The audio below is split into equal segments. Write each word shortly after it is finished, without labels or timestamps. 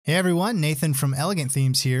Hey everyone, Nathan from Elegant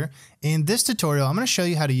Themes here. In this tutorial, I'm going to show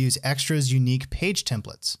you how to use Extra's unique page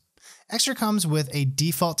templates. Extra comes with a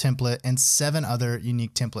default template and 7 other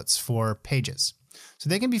unique templates for pages. So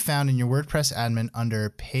they can be found in your WordPress admin under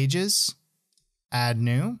Pages, Add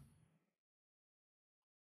New,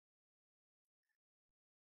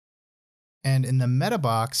 and in the meta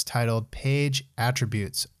box titled Page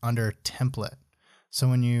Attributes under Template. So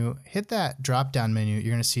when you hit that drop-down menu,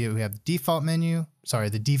 you're going to see we have the default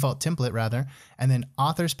template rather, and then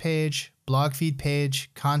authors page, blog feed page,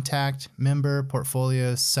 contact, member,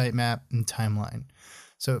 portfolio, sitemap, and timeline.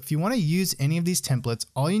 So if you want to use any of these templates,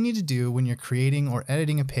 all you need to do when you're creating or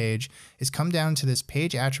editing a page is come down to this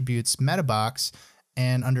page attributes meta box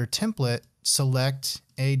and under template, select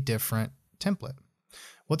a different template.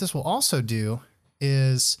 What this will also do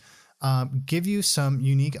is give you some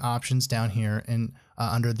unique options down here in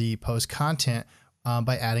under the post content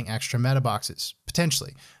by adding extra meta boxes,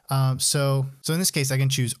 potentially. So in this case, I can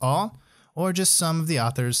choose all or just some of the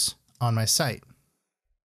authors on my site.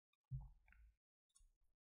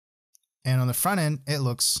 And on the front end, it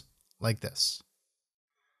looks like this.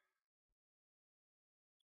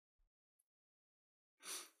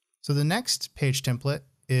 So the next page template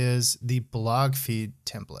is the blog feed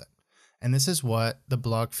template. And this is what the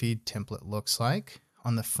blog feed template looks like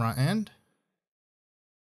on the front end.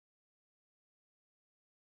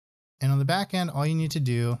 And on the back end, all you need to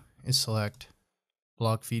do is select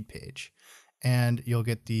blog feed page. And you'll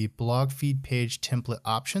get the blog feed page template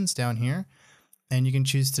options down here. And you can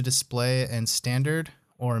choose to display in standard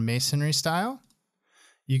or masonry style.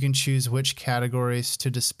 You can choose which categories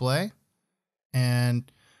to display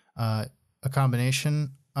and a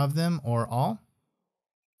combination of them or all.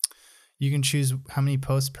 You can choose how many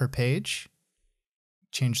posts per page,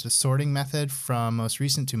 change the sorting method from most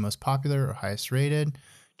recent to most popular or highest rated,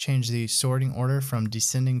 change the sorting order from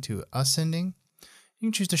descending to ascending. You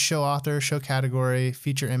can choose to show author, show category,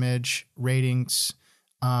 feature image, ratings,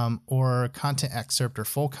 or content excerpt or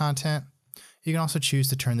full content. You can also choose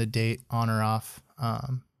to turn the date on or off,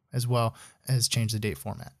 as well as change the date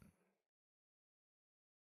format.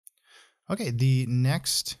 Okay, the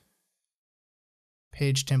next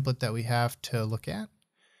page template that we have to look at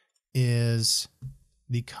is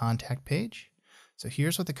the contact page. So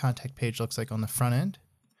here's what the contact page looks like on the front end.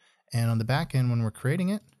 And on the back end, when we're creating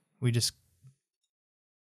it, we just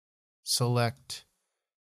select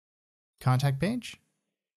contact page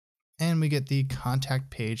and we get the contact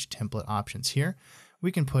page template options here.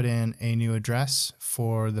 We can put in a new address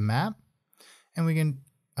for the map and we can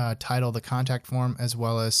title the contact form as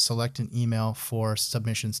well as select an email for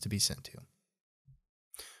submissions to be sent to.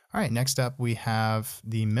 All right, next up we have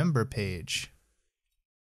the member page.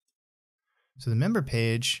 So the member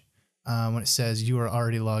page, when it says you are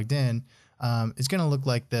already logged in, is going to look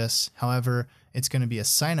like this. However, it's going to be a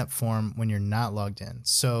sign up form when you're not logged in.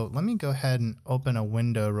 So let me go ahead and open a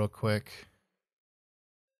window real quick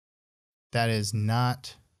that is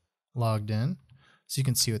not logged in so you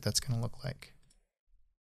can see what that's going to look like.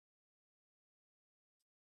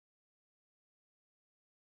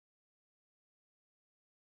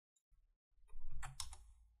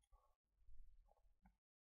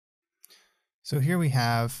 So here we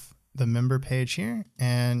have the member page here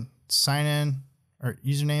and sign in or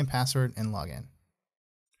username, password, and login.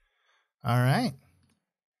 All right.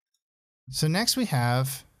 So next we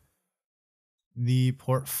have the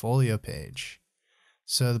portfolio page.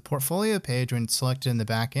 So the portfolio page, when it's selected in the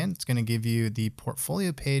back end, it's going to give you the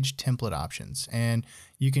portfolio page template options. And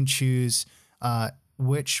you can choose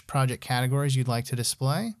which project categories you'd like to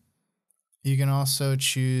display. You can also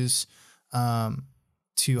choose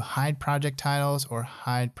to hide project titles or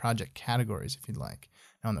hide project categories if you'd like.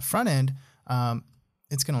 Now on the front end,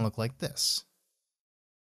 it's going to look like this.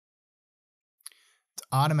 It's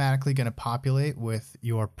automatically going to populate with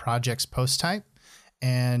your project's post type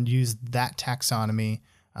and use that taxonomy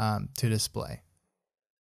to display.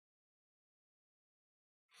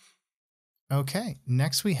 Okay,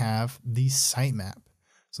 next we have the sitemap.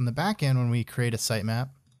 So on the back end, when we create a sitemap,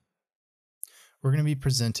 we're going to be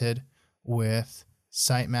presented with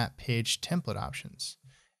sitemap page template options.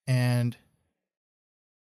 And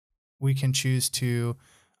we can choose to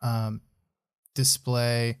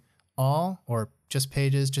display all or just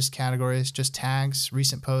pages, just categories, just tags,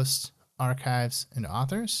 recent posts, archives, and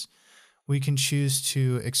authors. We can choose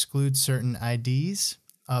to exclude certain IDs,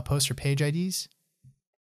 post or page IDs.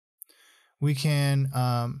 We can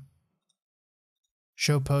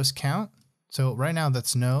show post count. So right now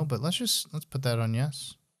that's no, but let's put that on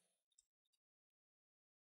yes.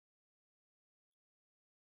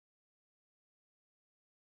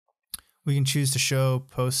 We can choose to show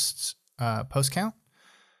post count.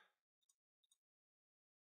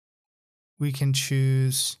 We can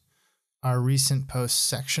choose our recent post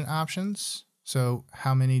section options. So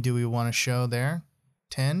how many do we want to show there?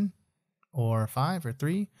 10 or 5 or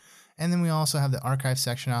 3. And then we also have the archive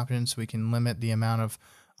section option, so we can limit the amount of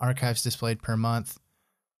archives displayed per month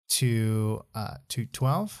to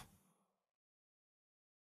 12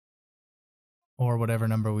 or whatever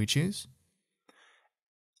number we choose.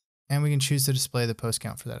 And we can choose to display the post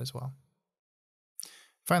count for that as well.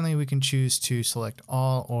 Finally, we can choose to select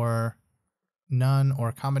all or none or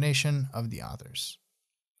a combination of the authors.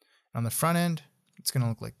 On the front end, it's going to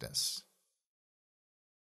look like this.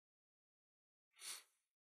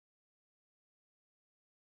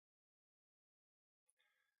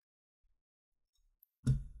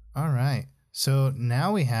 All right, so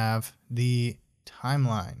now we have the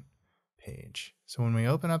timeline page. So when we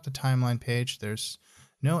open up the timeline page, there's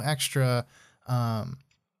no extra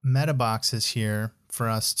meta boxes here for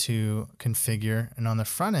us to configure. And on the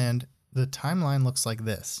front end, the timeline looks like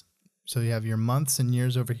this. So you have your months and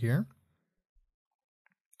years over here.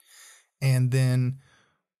 And then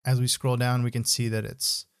as we scroll down, we can see that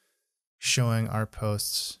it's showing our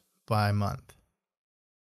posts by month.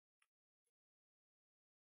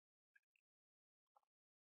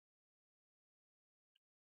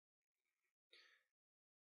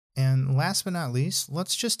 And last but not least,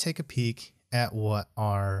 let's just take a peek at what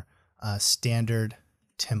our standard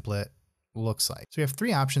template looks like. So we have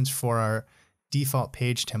 3 options for our default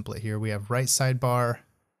page template here. We have right sidebar,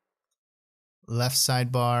 left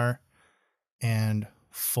sidebar, and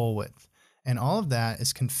full width. And all of that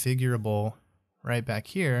is configurable right back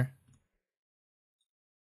here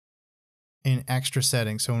in extra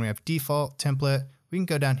settings. So when we have default template, we can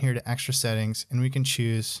go down here to extra settings and we can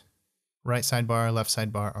choose right sidebar, left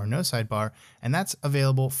sidebar, or no sidebar. And that's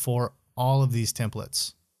available for all of these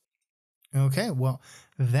templates. Okay, well,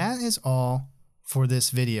 that is all for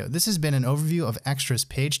this video. This has been an overview of Extra's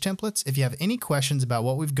page templates. If you have any questions about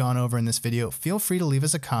what we've gone over in this video, feel free to leave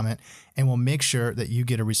us a comment and we'll make sure that you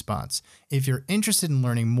get a response. If you're interested in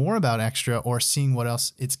learning more about Extra or seeing what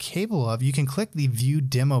else it's capable of, you can click the View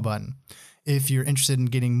Demo button. If you're interested in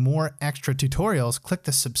getting more Extra tutorials, click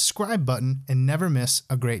the subscribe button and never miss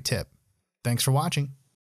a great tip. Thanks for watching.